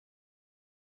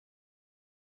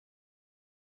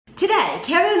Today,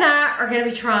 Kevin and I are going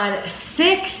to be trying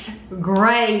 6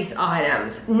 Graze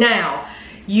items. Now,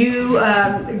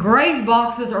 Graze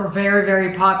boxes are very,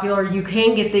 very popular. You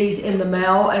can get these in the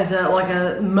mail as like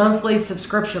a monthly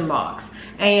subscription box.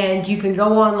 And you can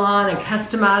go online and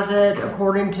customize it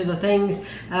according to the things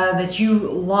that you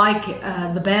like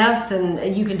the best,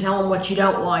 and you can tell them what you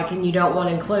don't like and you don't want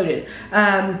included.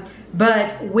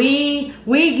 But we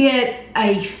get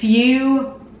a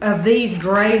few of these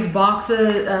Graze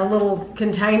boxes, little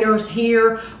containers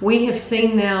here. We have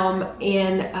seen them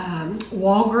in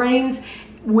Walgreens.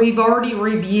 We've already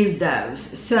reviewed those.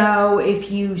 So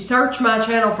if you search my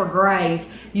channel for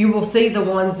Graze, you will see the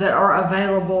ones that are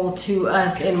available to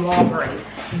us in Walgreens.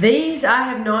 These, I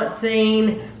have not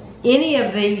seen any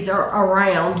of these are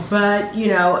around, but you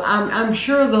know, I'm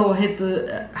sure they'll hit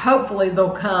hopefully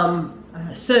they'll come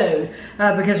soon,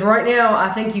 because right now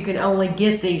I think you can only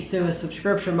get these through a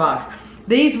subscription box.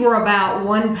 These were about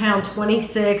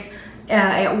 £1.26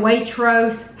 at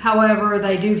Waitrose. However,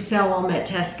 they do sell them at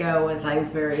Tesco and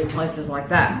Sainsbury and places like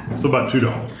that. So about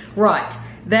 $2. Right.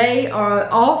 They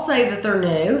all say that they're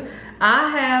new. I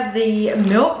have the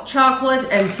milk chocolate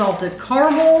and salted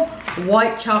caramel,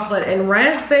 white chocolate and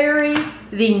raspberry,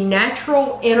 the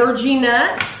natural energy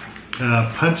nuts,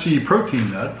 Punchy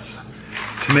Protein Nuts,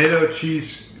 tomato and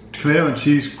cheese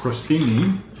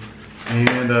crostini,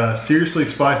 and seriously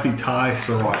spicy Thai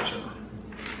Sriracha.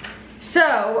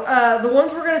 So the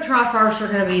ones we're going to try first are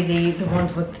going to be the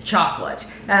ones with the chocolate.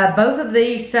 Both of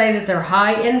these say that they're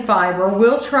high in fiber.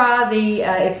 We'll try the,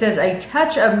 it says a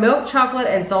touch of milk chocolate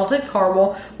and salted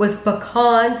caramel with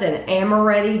pecans and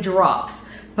amaretti drops.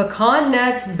 Pecan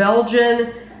nuts,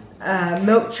 Belgian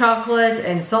milk chocolate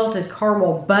and salted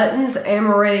caramel buttons,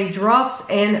 amaretti drops,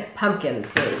 and pumpkin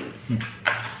seeds.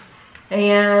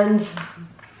 And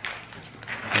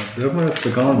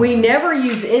we never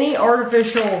use any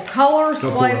artificial colors,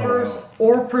 flavors,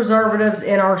 or preservatives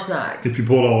in our snacks. If you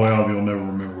pull it all out, you'll never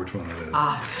remember which one it is.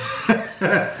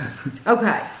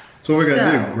 Okay. So what we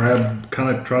gotta do,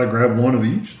 try to grab one of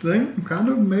each thing,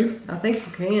 maybe? I think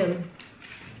you can.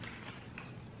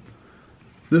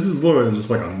 This is literally just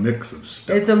like a mix of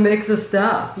stuff. It's a mix of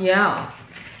stuff, yeah.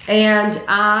 And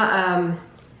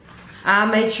I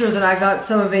made sure that I got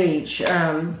some of each.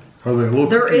 Are they little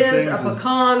there is things? A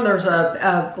pecan, there's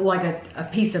like a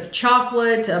piece of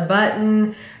chocolate, a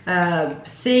button,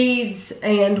 seeds,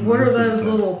 and what are those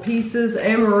little pieces?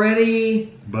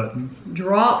 Amaretti buttons.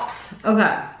 Drops.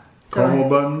 Okay. Caramel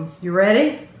buttons. You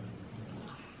ready?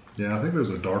 Yeah, I think there's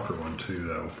a darker one too,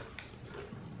 though.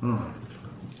 Oh.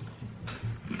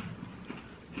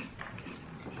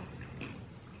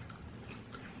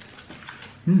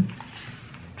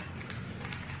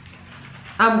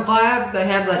 I'm glad they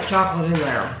have that chocolate in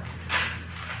there.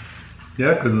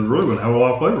 Yeah, because it really wouldn't have a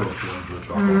lot of flavor if you went to the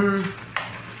chocolate.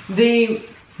 The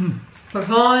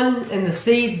pecan and the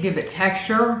seeds give it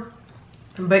texture,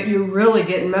 but you're really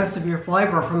getting most of your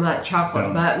flavor from that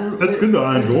chocolate button. That's good though,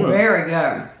 I enjoy it. Very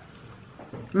good.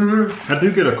 I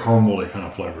do get a caramely kind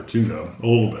of flavor too though, a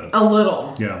little bit. A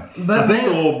little. Yeah. But I think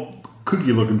the little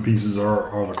cookie looking pieces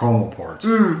are the caramel parts.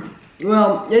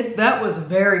 Well, that was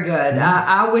very good.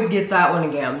 I would get that one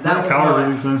again. That was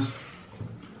calories nice. things.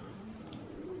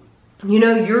 You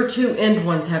know, your 2 end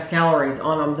ones have calories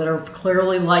on them that are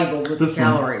clearly labeled with the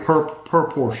calories. Per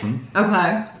portion.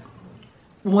 Okay.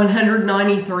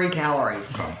 193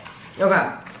 calories.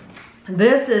 Okay.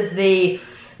 This is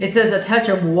it says a touch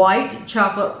of white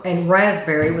chocolate and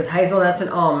raspberry with hazelnuts and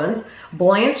almonds,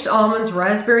 blanched almonds,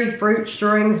 raspberry fruit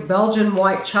strings, Belgian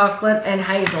white chocolate, and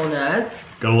hazelnuts.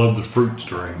 Gotta love the fruit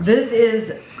strings. This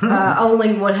is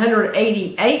only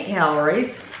 188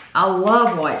 calories. I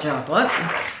love white chocolate.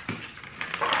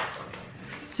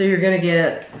 So you're gonna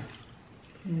get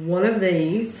one of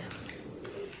these.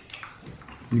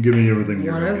 You give me everything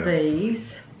you're One of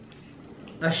these.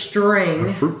 A string.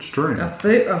 A fruit string.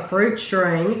 A fruit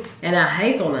string and a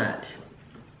hazelnut.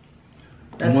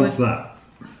 And what's that?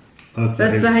 That's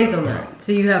the hazelnut.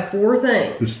 So you have 4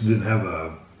 things. This didn't have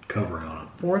a covering on it.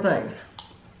 4 things.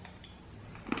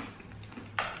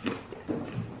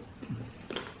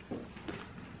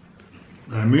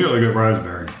 I immediately get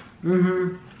raspberry.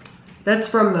 That's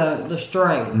from the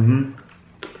string.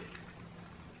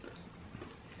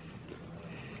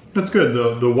 That's good.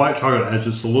 The white chocolate has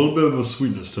just a little bit of a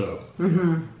sweetness to it.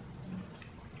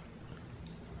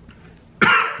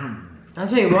 I'll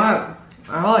tell you what,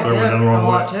 I like it a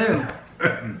lot too.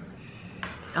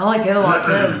 I like it a lot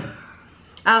too.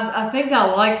 I think I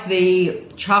like the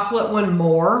chocolate one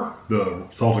more. The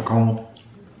salted caramel?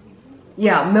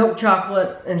 Yeah, milk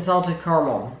chocolate and salted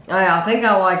caramel. I think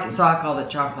I like it, so I called it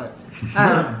chocolate.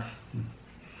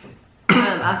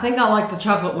 I think I like the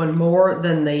chocolate one more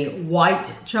than the white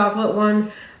chocolate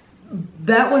one.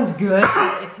 That one's good.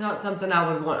 It's not something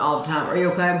I would want all the time. Are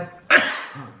you okay?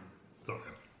 It's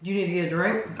okay. Do you need to get a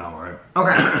drink? All right.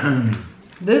 Okay.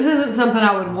 This isn't something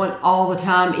I would want all the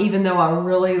time, even though I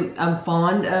really am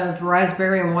fond of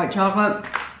raspberry and white chocolate.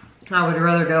 I would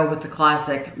rather go with the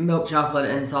classic milk chocolate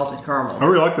and salted caramel. I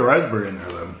really like the raspberry in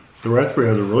there though. The raspberry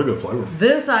has a really good flavor.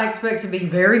 This I expect to be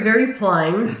very, very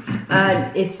plain.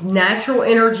 It's natural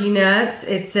energy nuts.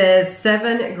 It says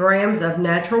 7 grams of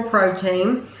natural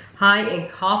protein, high in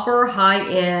copper, high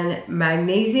in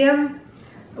magnesium,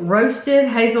 roasted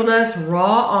hazelnuts,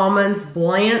 raw almonds,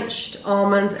 blanched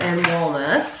almonds, and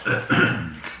walnuts.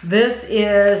 This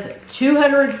is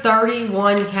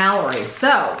 231 calories.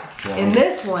 So, in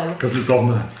this one, because it's all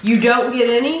nuts. You don't get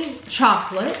any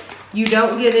chocolate, you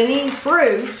don't get any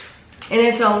fruit, and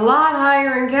it's a lot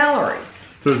higher in calories.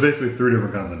 So it's basically 3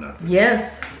 different kinds of nuts.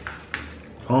 Yes.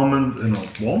 Almonds and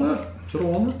a walnut? Is it a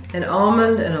walnut? An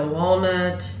almond and a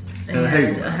walnut and a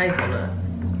hazelnut. a hazelnut.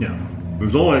 Yeah.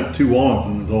 There's only 2 walnuts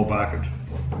in this whole package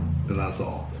that I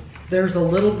saw. There's a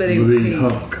little bitty piece.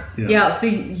 Hunk. Yeah, so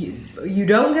you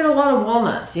don't get a lot of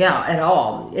walnuts, yeah, at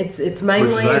all. It's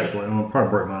mainly... Which is actually, I'm going to probably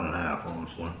break mine in half,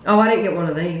 honestly. Oh, I didn't get one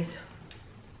of these.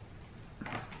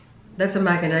 That's a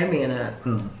macadamia nut. I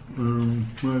didn't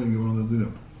get one of those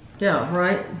either. Yeah,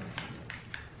 right?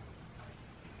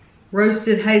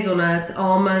 Roasted hazelnuts,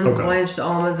 almonds, Okay. blanched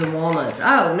almonds, and walnuts.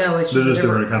 Oh, no, it's They're just just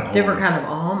different kind of different kind of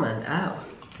almond. Oh.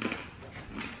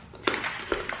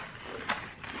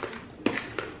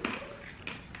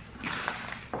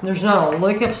 There's not a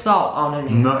lick of salt on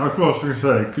any. No, I was going to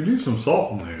say, could use some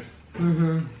salt in these.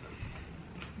 Mm-hmm.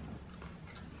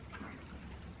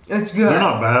 It's good. They're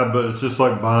not bad, but it's just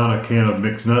like buying a can of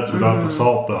mixed nuts without the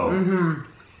salt, though. Mm-hmm.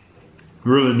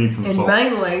 You really need some And salt.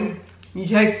 mainly, you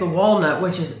taste the walnut,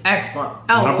 which is excellent.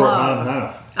 I broke mine in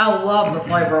half. I love the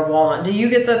flavor of walnut. Do you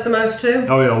get that the most too?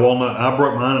 Oh yeah, walnut. I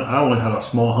broke mine. I only had a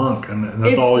small hunk, and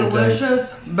that's all it tastes. It's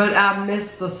delicious, but I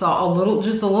miss the salt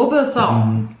just a little bit of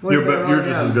salt. You're just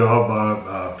as good. I'll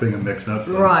buy a thing of mixed nuts.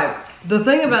 Right. The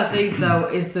thing about these though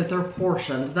is that they're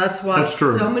portioned. That's why That's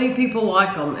true. so many people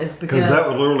like them. Is because that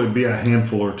would literally be a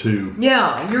handful or 2.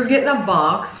 Yeah, you're getting a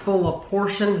box full of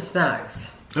portioned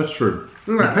snacks. That's true.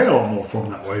 Right. You pay a lot more for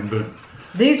them that way, but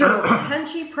These are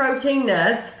Punchy Protein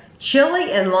Nuts,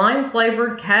 chili and lime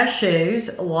flavored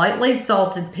cashews, lightly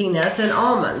salted peanuts, and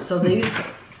almonds. So these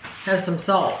have some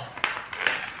salt.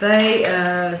 They,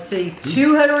 see,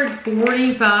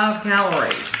 245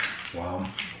 calories. wow.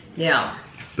 Yeah.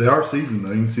 They are seasoned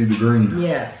though. You can see the green.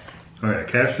 Yes. All right,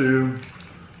 cashew,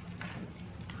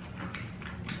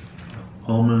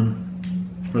 almond,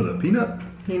 what is that? Peanut?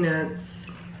 Peanuts.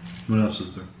 What else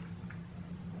is there?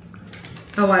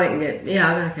 Oh, I didn't get, yeah,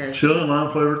 I got a cashew. Chili and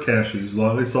lime flavored cashews,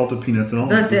 lightly salted peanuts, and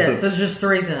almonds. That's it. So it's just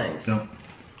 3 things. Yep.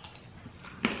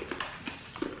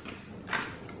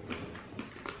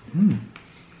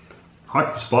 I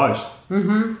like the spice.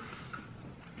 Mm-hmm.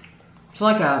 It's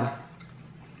like a,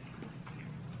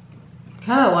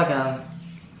 kind of like a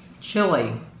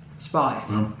chili spice.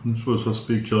 Well, this was supposed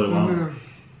to be chili lime.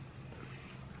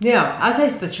 Yeah, I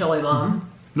taste the chili lime.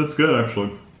 That's good,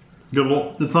 actually. You get a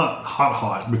little, it's not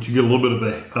hot, but you get a little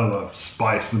bit of a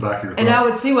spice in the back of your throat. And I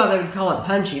would see why they would call it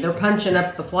punchy. They're punching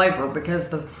up the flavor because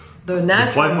the natural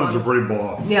the plain ones are pretty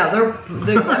blah. Yeah,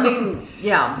 they're I mean,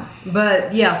 yeah.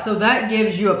 But yeah, so that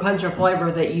gives you a punch of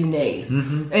flavor that you need.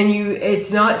 And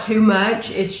it's not too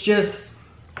much. It's just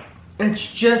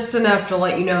enough to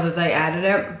let you know that they added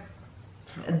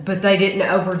it. But they didn't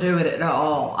overdo it at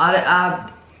all.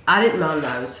 I didn't mind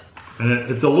those. And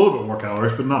it's a little bit more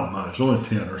calories, but not much. Only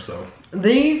 10 or so.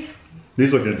 These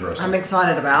look interesting. I'm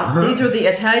excited about. These are the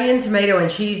Italian tomato and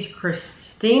cheese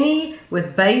crostini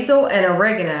with basil and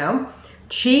oregano,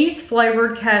 cheese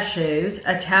flavored cashews,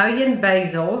 Italian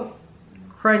basil,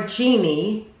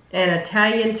 cruncini, and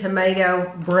Italian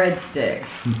tomato breadsticks.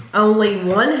 Only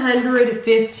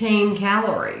 115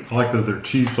 calories. I like that they're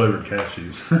cheese flavored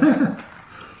cashews.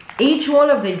 Each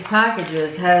one of these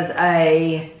packages has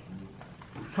a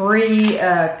free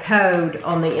code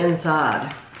on the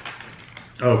inside.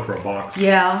 Oh, for a box.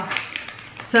 Yeah.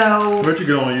 So. But you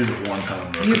can only use it one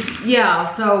time.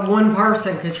 Yeah, so one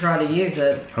person could try to use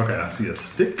it. Okay, I see a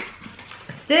stick.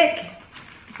 A stick.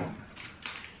 A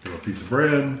little piece of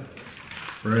bread,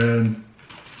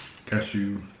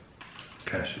 cashew,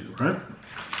 right?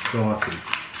 That's all I see.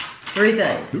 3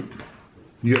 things. Oop.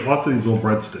 You get lots of these little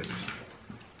breadsticks.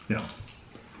 Yeah.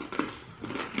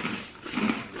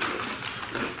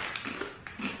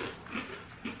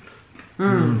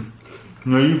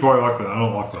 No, you probably like that. I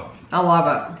don't like that. I love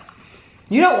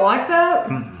it. You don't like that?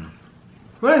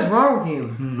 What is wrong with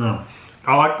you? No.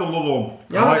 I like the little...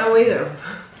 I don't know either.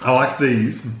 I like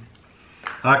these.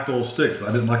 I like the little sticks, but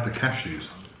I didn't like the cashews.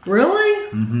 Really?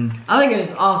 Mm-hmm. I think it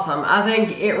is awesome. I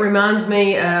think it reminds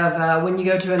me of when you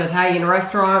go to an Italian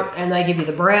restaurant and they give you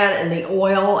the bread and the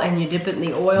oil and you dip it in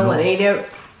the oil and eat it.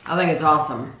 I think it's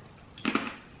awesome.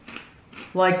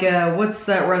 Like, what's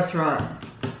that restaurant?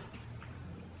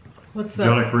 What's that?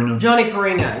 Johnny Carino's? Johnny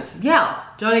Carino's. Yeah,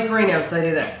 Johnny Carino's, they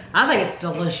do that. I think it's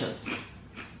delicious.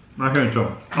 I can't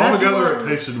tell. Altogether, it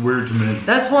tasted weird to me.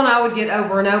 That's one I would get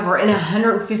over and over. And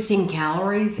 115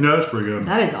 calories. Yeah, that's pretty good.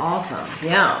 That is awesome.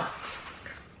 Yeah.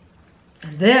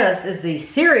 This is the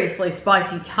Seriously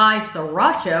Spicy Thai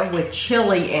Sriracha with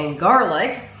chili and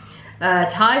garlic.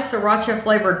 Thai Sriracha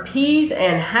flavored peas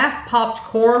and half popped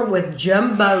corn with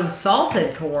jumbo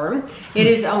salted corn. It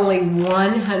is only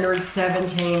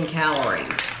 117 calories.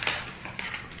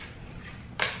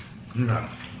 No.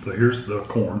 So here's the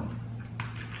corn.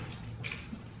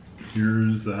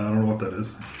 Here's, I don't know what that is.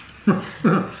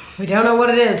 We don't know what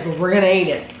it is, but we're gonna eat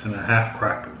it. And a half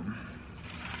cracker.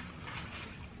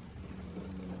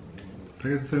 Did I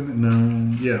get the same thing?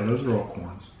 No. Yeah, those are all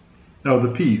corns. Oh, the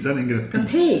peas. I didn't get a pea. A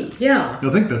pea, yeah. I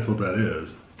think that's what that is.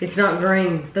 It's not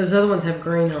green. Those other ones have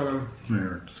green on them.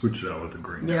 Here, switch it out with the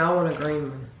green. Yeah, I want a green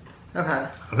one. Okay.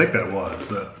 I think that was,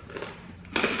 but...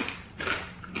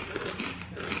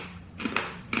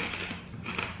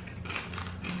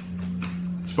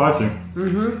 Spicy.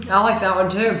 Mm-hmm. I like that one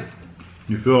too.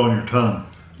 You feel it on your tongue. I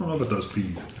don't know about those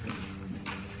peas.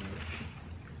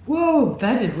 Whoa,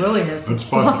 that it really has some That's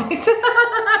spicy. spice.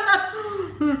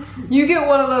 You get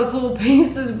one of those little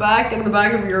pieces back in the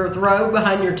back of your throat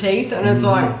behind your teeth, and it's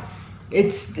like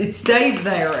it stays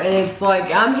there, and it's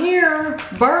like, I'm here,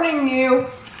 burning you.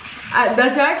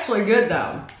 That's actually good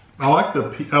though. I like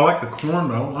the corn,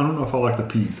 but I don't know if I like the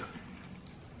peas.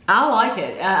 I like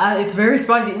it. It's very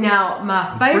spicy. Now,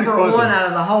 my favorite one out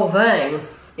of the whole thing,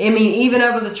 I mean, even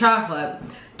over the chocolate.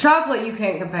 Chocolate you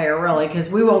can't compare, really, because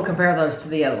we won't compare those to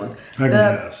the other ones. I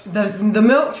guess. The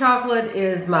milk chocolate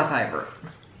is my favorite.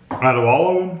 Out of all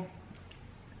of them?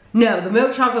 No, the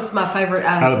milk chocolate's my favorite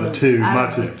out of the two. My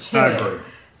two. two. I agree.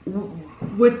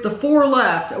 With the 4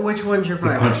 left, which one's your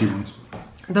favorite? The punchy ones.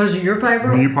 Those are your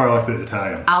favorite? Well, you probably like the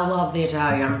Italian. I love the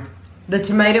Italian. The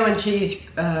tomato and cheese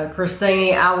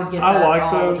crostini, I would get that I like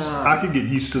all those. the time. I could get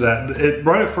used to that.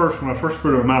 Right at first, when I first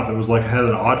put it in my mouth, it was like it had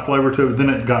an odd flavor to it. Then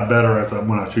it got better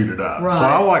when I chewed it up. Right. So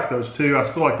I like those too. I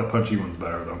still like the punchy ones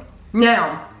better though.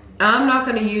 Now, I'm not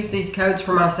going to use these codes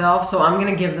for myself, so I'm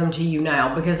going to give them to you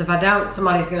now. Because if I don't,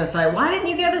 somebody's going to say, why didn't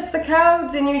you give us the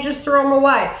codes and you just throw them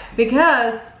away?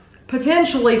 Because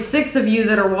potentially 6 of you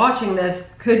that are watching this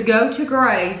could go to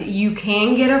Graze. You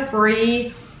can get a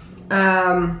free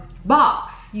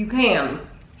box. You can.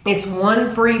 It's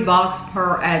 1 free box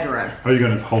per address. Are you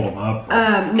going to hold them up?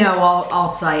 No,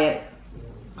 I'll say it.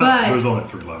 But there's only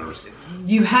 3 letters.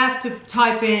 You have to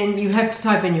type in your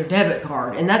debit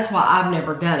card, and that's why I've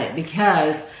never done it,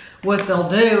 because what they'll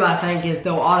do, I think, is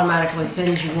they'll automatically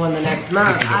send you one the next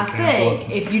month.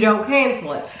 If you don't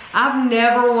cancel it. I've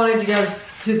never wanted to go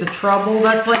to the trouble.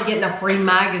 That's like getting a free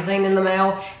magazine in the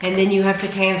mail, and then you have to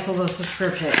cancel the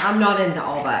subscription. I'm not into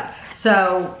all that.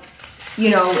 So,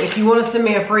 you know, if you want to send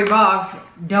me a free box,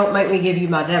 don't make me give you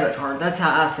my debit card. That's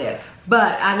how I see it.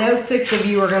 But I know 6 of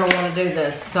you are going to want to do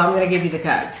this, so I'm going to give you the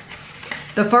codes.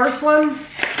 The first one,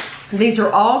 these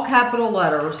are all capital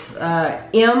letters.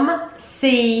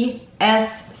 MCSC,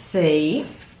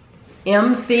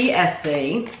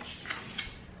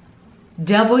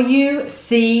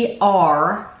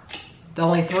 WCR, the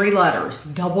only 3 letters,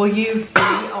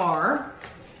 WCR,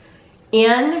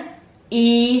 NEN,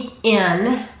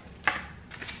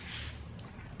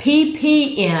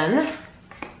 PPN,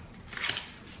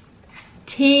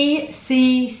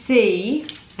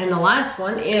 TCC, and the last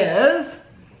one is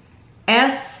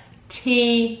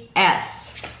STS.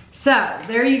 So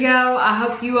there you go. I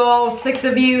hope you all, 6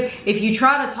 of you, if you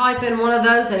try to type in one of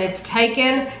those and it's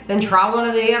taken, then try one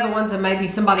of the other ones and maybe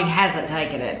somebody hasn't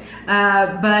taken it.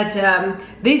 But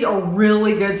these are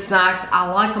really good snacks. I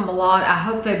like them a lot. I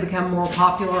hope they become more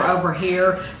popular over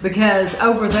here, because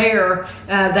over there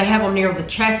they have them near the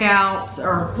checkouts.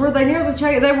 Or were they near the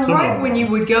checkout? They were right when you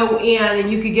would go in, and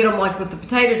you could get them like with the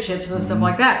potato chips and stuff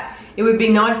like that. It would be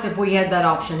nice if we had that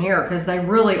option here, because they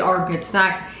really are good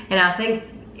snacks. And I think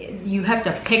you have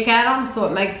to pick at them, so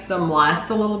it makes them last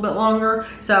a little bit longer.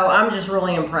 So I'm just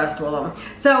really impressed with them.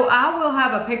 So I will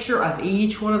have a picture of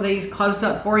each one of these close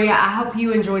up for you. I hope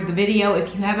you enjoyed the video.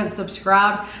 If you haven't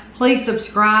subscribed, please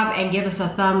subscribe and give us a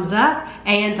thumbs up.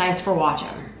 And thanks for watching.